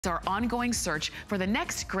our ongoing search for the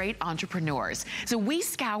next great entrepreneurs. So we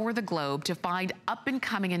scour the globe to find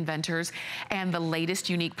up-and-coming inventors and the latest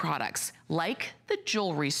unique products, like the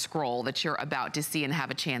jewelry scroll that you're about to see and have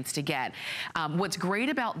a chance to get. What's great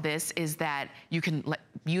about this is that you can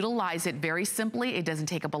utilize it very simply. It doesn't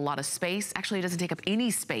take up a lot of space. Actually, it doesn't take up any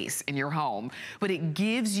space in your home, but it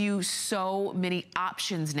gives you so many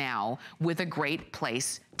options now with a great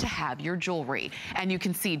place to have your jewelry. And you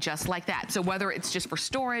can see just like that. So whether it's just for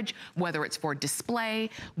storage, whether it's for display,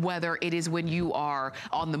 whether it is when you are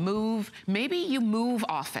on the move, maybe you move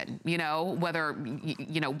often, you know, whether,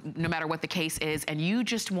 you know, no matter what the case is, and you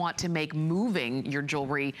just want to make moving your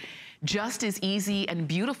jewelry just as easy and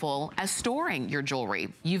beautiful as storing your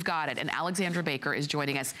jewelry. You've got it. And Alexandra Baker is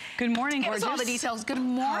joining us. Good morning, gorgeous. Give us all the details. Good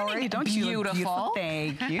morning. How are you? Don't you look beautiful?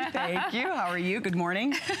 Thank you. Thank you. How are you? Good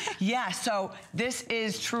morning. Yeah, so this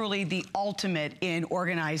is truly the ultimate in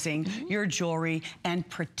organizing your jewelry and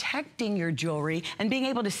protecting your jewelry and being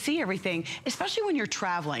able to see everything, especially when you're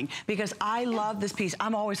traveling, because I love this piece.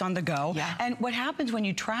 I'm always on the go. Yeah. And what happens when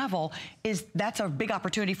you travel is that's a big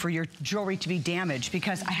opportunity for your jewelry to be damaged,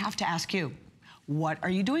 because I have to ask you, what are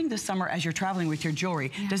you doing this summer as you're traveling with your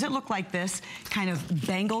jewelry? Yeah. Does it look like this, kind of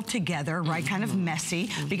bangled together, right? Kind of messy,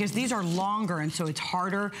 because these are longer and so it's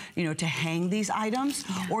harder, you know, to hang these items.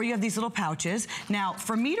 Yeah. Or you have these little pouches. Now,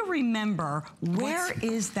 for me to remember, where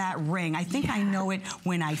is that ring? I think I know it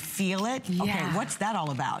when I feel it. Yeah. Okay, what's that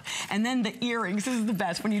all about? And then the earrings, this is the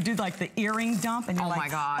best, when you do like the earring dump and you're like, my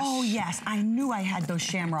gosh. Oh yes, I knew I had those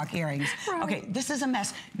shamrock earrings. Right. Okay, this is a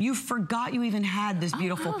mess. You forgot you even had this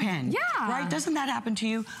beautiful pin. Yeah. Right, doesn't that happen to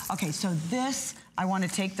you? Okay, so this, I want to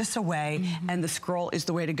take this away, and the scroll is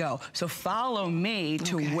the way to go. So follow me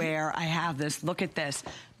to where I have this. Look at this.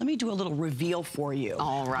 Let me do a little reveal for you.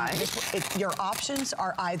 All right. Your options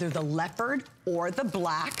are either the leopard or the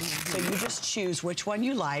black, so you just choose which one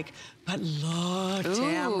you like. But look,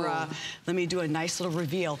 Tamara, let me do a nice little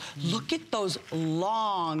reveal. Look at those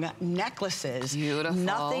long necklaces. Beautiful.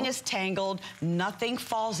 Nothing is tangled, nothing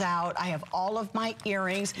falls out. I have all of my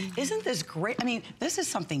earrings. Isn't this great? I mean, this is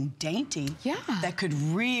something dainty that could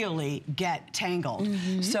really get tangled.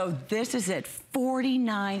 So this is it,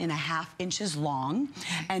 49.5 inches long.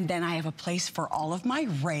 And then I have a place for all of my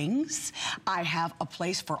rings. I have a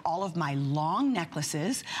place for all of my long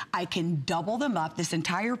necklaces. I can double them up, this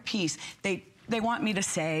entire piece. They want me to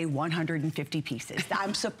say 150 pieces.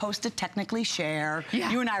 I'm supposed to technically share.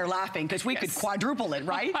 You and I are laughing because we could quadruple it,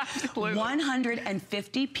 right? Absolutely.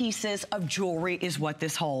 150 pieces of jewelry is what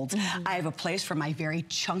this holds. I have a place for my very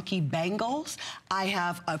chunky bangles. I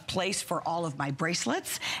have a place for all of my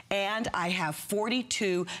bracelets. And I have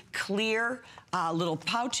 42 clear little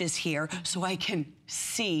pouches here so I can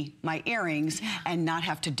see my earrings and not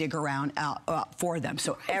have to dig around for them.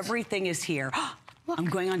 So everything is here. I'm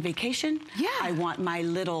going on vacation. I want my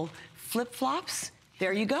little flip-flops.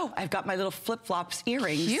 There you go. I've got my little flip-flops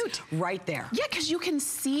earrings right there. Yeah, because you can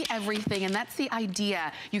see everything, and that's the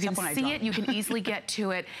idea. You can see it, you can easily get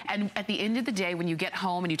to it, and at the end of the day, when you get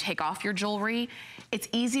home and you take off your jewelry, it's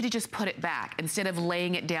easy to just put it back. Instead of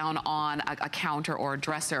laying it down on a counter or a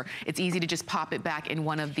dresser, it's easy to just pop it back in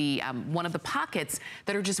one of the pockets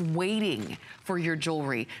that are just waiting for your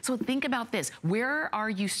jewelry. So think about this. Where are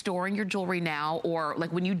you storing your jewelry now? Or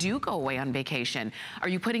like when you do go away on vacation, are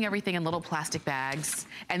you putting everything in little plastic bags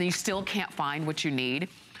and you still can't find what you need?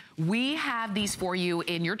 We have these for you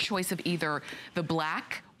in your choice of either the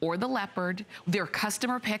black or the leopard. They're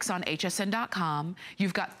customer picks on hsn.com.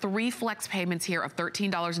 You've got 3 flex payments here of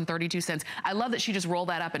 $13.32. I love that she just rolled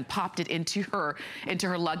that up and popped it into her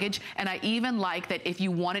luggage. And I even like that if you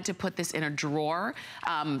wanted to put this in a drawer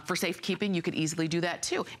for safekeeping, you could easily do that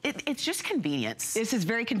too. It's just convenience. This is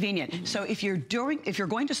very convenient. So if you're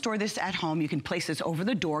going to store this at home, you can place this over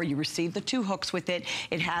the door. You receive the 2 hooks with it.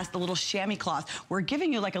 It has the little chamois cloth. We're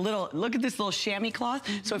giving you like a little, look at this little chamois cloth.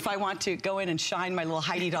 So if I want to go in and shine my little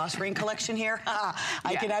Heidi Doss ring collection here,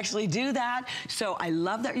 I can actually do that. So I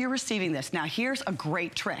love that you're receiving this. Now here's a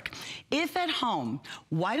great trick. If at home,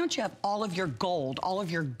 why don't you have all of your gold, all of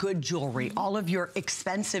your good jewelry, all of your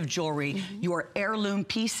expensive jewelry, your heirloom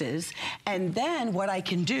pieces, and then what I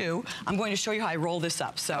can do, I'm going to show you how I roll this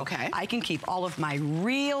up. So I can keep all of my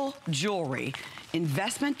real jewelry,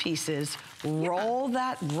 investment pieces, roll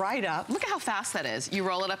that right up. Look at how fast that is. You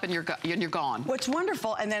roll it up and you're gone. What's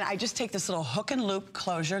wonderful, and then I just take this little hook and loop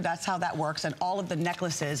closure. That's how that works, and all of the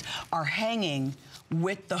necklaces are hanging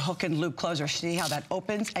with the hook and loop closer. See how that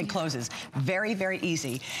opens and closes. Very, very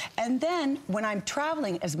easy. And then when I'm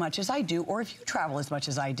traveling as much as I do, or if you travel as much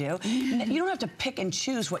as I do, you don't have to pick and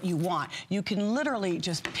choose what you want. You can literally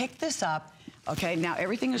just pick this up, Okay, now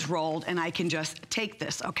everything is rolled and I can just take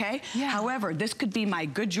this, okay? Yeah. However, this could be my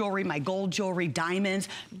good jewelry, my gold jewelry, diamonds,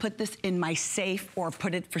 put this in my safe or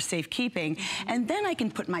put it for safekeeping. And then I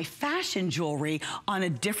can put my fashion jewelry on a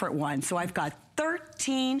different one. So I've got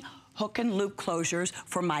 13 hook and loop closures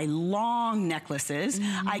for my long necklaces.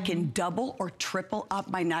 I can double or triple up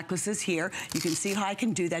my necklaces here. You can see how I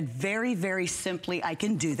can do that very, very simply. I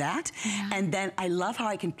can do that. And then I love how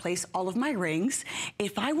I can place all of my rings.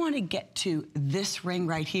 If I want to get to this ring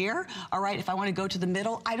right here, all right, if I want to go to the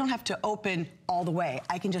middle, I don't have to open all the way.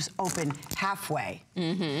 I can just open halfway.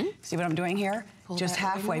 See what I'm doing here? Just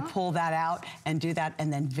halfway, pull that out and do that,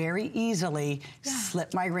 and then very easily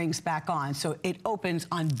slip my rings back on. So it opens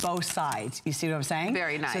on both sides. You see what I'm saying?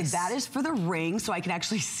 Very nice. So that is for the ring, so I can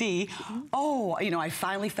actually see, oh, you know, I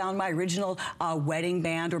finally found my original wedding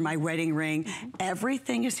band or my wedding ring.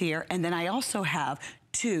 Everything is here, and then I also have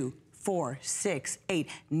 2, 4, 6, 8,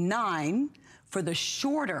 9 for the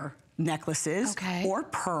shorter necklaces or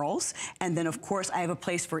pearls, and then of course I have a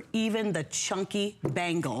place for even the chunky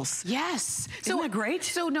bangles. Yes. Isn't that great?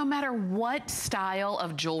 So no matter what style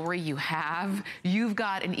of jewelry you have, you've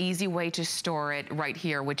got an easy way to store it right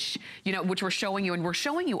here, which, you know, which we're showing you, and we're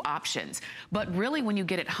showing you options. But really when you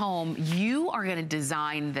get it home, you are gonna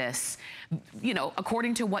design this, you know,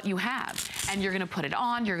 according to what you have. And you're gonna put it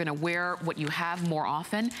on, you're gonna wear what you have more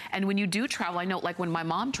often. And when you do travel, I know like when my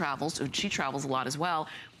mom travels, she travels a lot as well,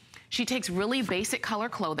 she takes really basic color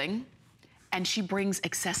clothing and she brings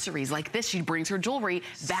accessories like this. She brings her jewelry.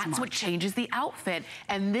 That's what changes the outfit.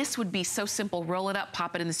 And this would be so simple. Roll it up,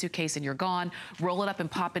 pop it in the suitcase and you're gone. Roll it up and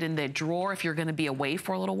pop it in the drawer if you're gonna be away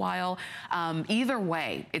for a little while. Either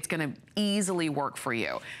way, it's gonna easily work for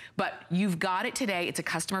you. But you've got it today. It's a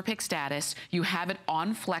customer pick status. You have it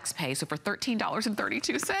on FlexPay. So for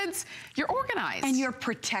 $13.32, you're organized. And you're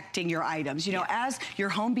protecting your items. You know, as your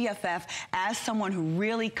home BFF, as someone who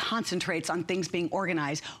really concentrates on things being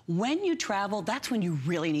organized, when you travel, that's when you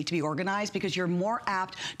really need to be organized because you're more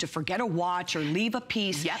apt to forget a watch or leave a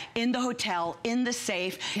piece in the hotel, in the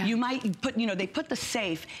safe. You might put, you know, they put the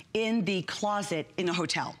safe in the closet in a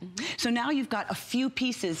hotel. So now you've got a few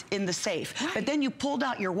pieces in the safe, but then you pulled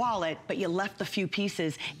out your wallet, but you left a few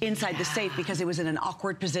pieces inside the safe because it was in an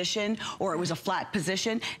awkward position or it was a flat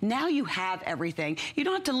position. Now you have everything. You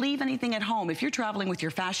don't have to leave anything at home. If you're traveling with your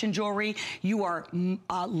fashion jewelry, you are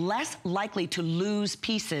less likely to lose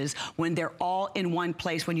pieces when they're all in one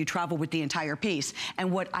place when you travel with the entire piece.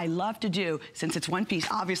 And what I love to do, since it's one piece,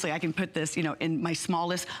 obviously I can put this, you know, in my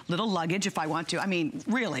smallest little luggage if I want to. I mean,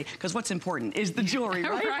 really, because what's important is the jewelry,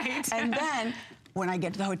 right? And then when I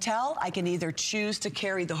get to the hotel, I can either choose to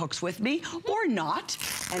carry the hooks with me or not.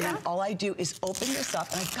 And then all I do is open this up.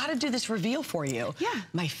 And I've got to do this reveal for you.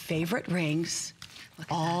 My favorite rings.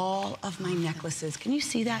 All of my necklaces. Can you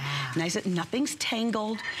see that? Nice, nothing's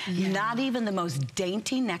tangled. Not even the most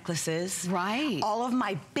dainty necklaces. All of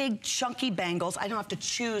my big chunky bangles. I don't have to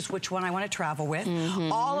choose which one I want to travel with.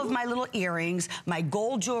 All of my little earrings, my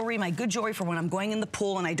gold jewelry, my good jewelry for when I'm going in the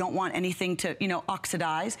pool and I don't want anything to, you know,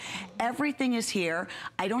 oxidize. Everything is here.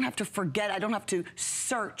 I don't have to forget. I don't have to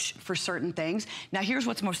search for certain things. Now here's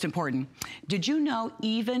what's most important. Did you know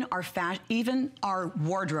even our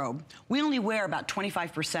wardrobe, we only wear about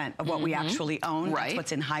 25% of what we actually own. That's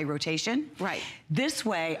what's in high rotation. This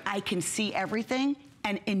way, I can see everything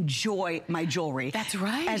and enjoy my jewelry. That's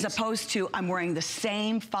right. As opposed to I'm wearing the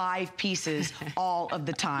same 5 pieces all of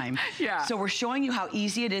the time. So we're showing you how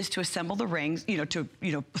easy it is to assemble the rings, to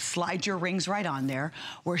slide your rings right on there.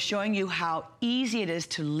 We're showing you how easy it is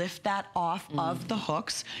to lift that off of the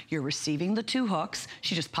hooks. You're receiving the 2 hooks.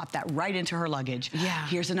 She just popped that right into her luggage.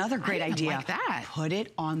 Here's another great idea. Like that. Put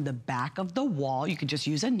it on the back of the wall. You could just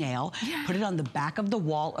use a nail. Put it on the back of the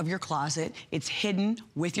wall of your closet. It's hidden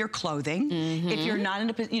with your clothing. If you're not in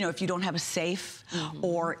a, if you don't have a safe,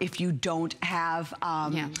 or if you don't have,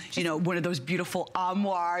 one of those beautiful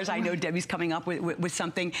armoires. I know Debbie's coming up with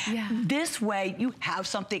something. This way, you have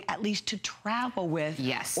something at least to travel with,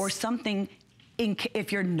 or something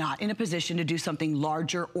if you're not in a position to do something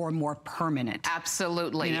larger or more permanent.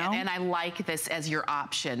 Absolutely, and I like this as your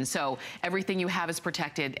option. So everything you have is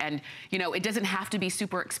protected, and it doesn't have to be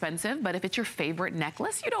super expensive, but if it's your favorite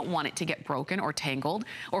necklace, you don't want it to get broken or tangled.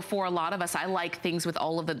 Or for a lot of us, I like things with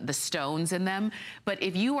all of the stones in them, but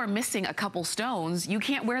if you are missing a couple stones, you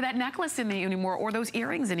can't wear that necklace in there anymore or those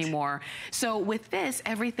earrings anymore. So with this,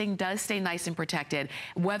 everything does stay nice and protected,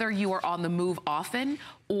 whether you are on the move often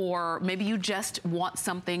or maybe you just want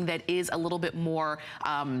something that is a little bit more,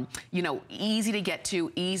 you know, easy to get to,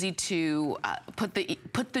 easy to put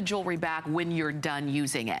the jewelry back when you're done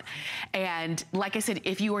using it. And like I said,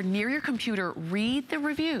 if you are near your computer, read the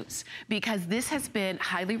reviews, because this has been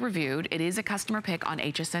highly reviewed. It is a customer pick on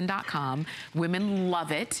hsn.com. Women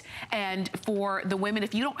love it. And for the women,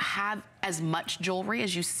 if you don't have as much jewelry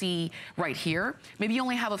as you see right here, maybe you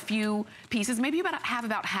only have a few pieces, maybe you have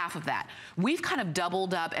about half of that. We've kind of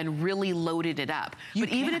doubled up and really loaded it up. But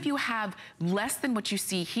even if you have less than what you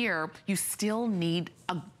see here, you still need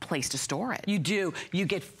a place to store it. You do. You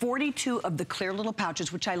get 42 of the clear little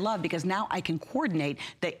pouches, which I love because now I can coordinate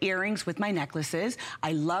the earrings with my necklaces.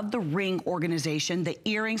 I love the ring organization, the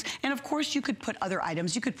earrings, and of course you could put other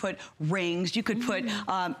items. You could put rings, you could put,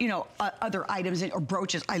 you know, other items in, or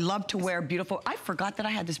brooches. I love to wear beautiful. I forgot that I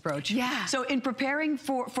had this brooch. Yeah. So in preparing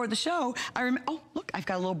for the show, I remember, oh, look, I've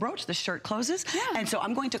got a little brooch. The shirt closes. Yeah. And so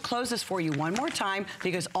I'm going to close this for you one more time,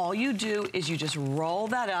 because all you do is you just roll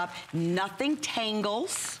that up. Nothing tangles.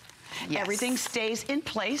 Yes. Everything stays in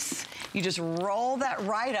place. You just roll that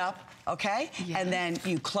right up, okay? Yes. And then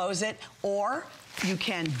you close it, or you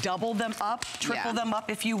can double them up, triple them up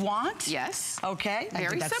if you want. Yes. Okay. Very I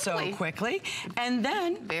did that simply. so quickly. And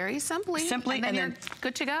then very simply. And then you're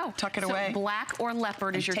good to go. Tuck it away. Black or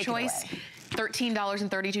leopard is your choice.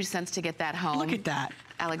 $13.32 to get that home. Look at that.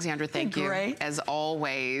 Alexandra, thank you. As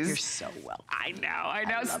always. You're so welcome. I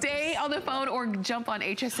know. Stay on the phone or jump on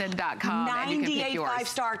hsn.com. 98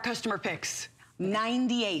 5-star customer picks.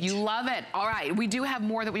 98. You love it. All right, we do have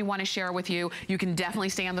more that we want to share with you. You can definitely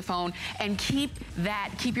stay on the phone and keep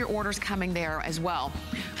your orders coming there as well.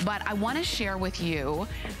 But I want to share with you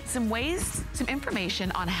some ways, some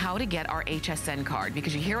information on how to get our HSN card,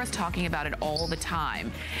 because you hear us talking about it all the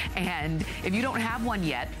time. And if you don't have one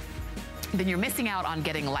yet, then you're missing out on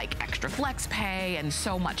getting like extra flex pay and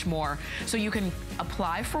so much more. So you can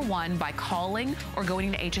apply for one by calling or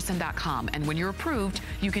going to hsn.com. And when you're approved,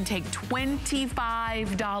 you can take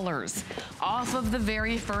 $25 off of the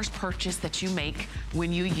very first purchase that you make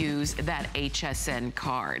when you use that HSN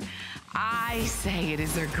card. I say it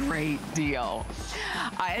is a great deal.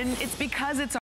 And it's because it's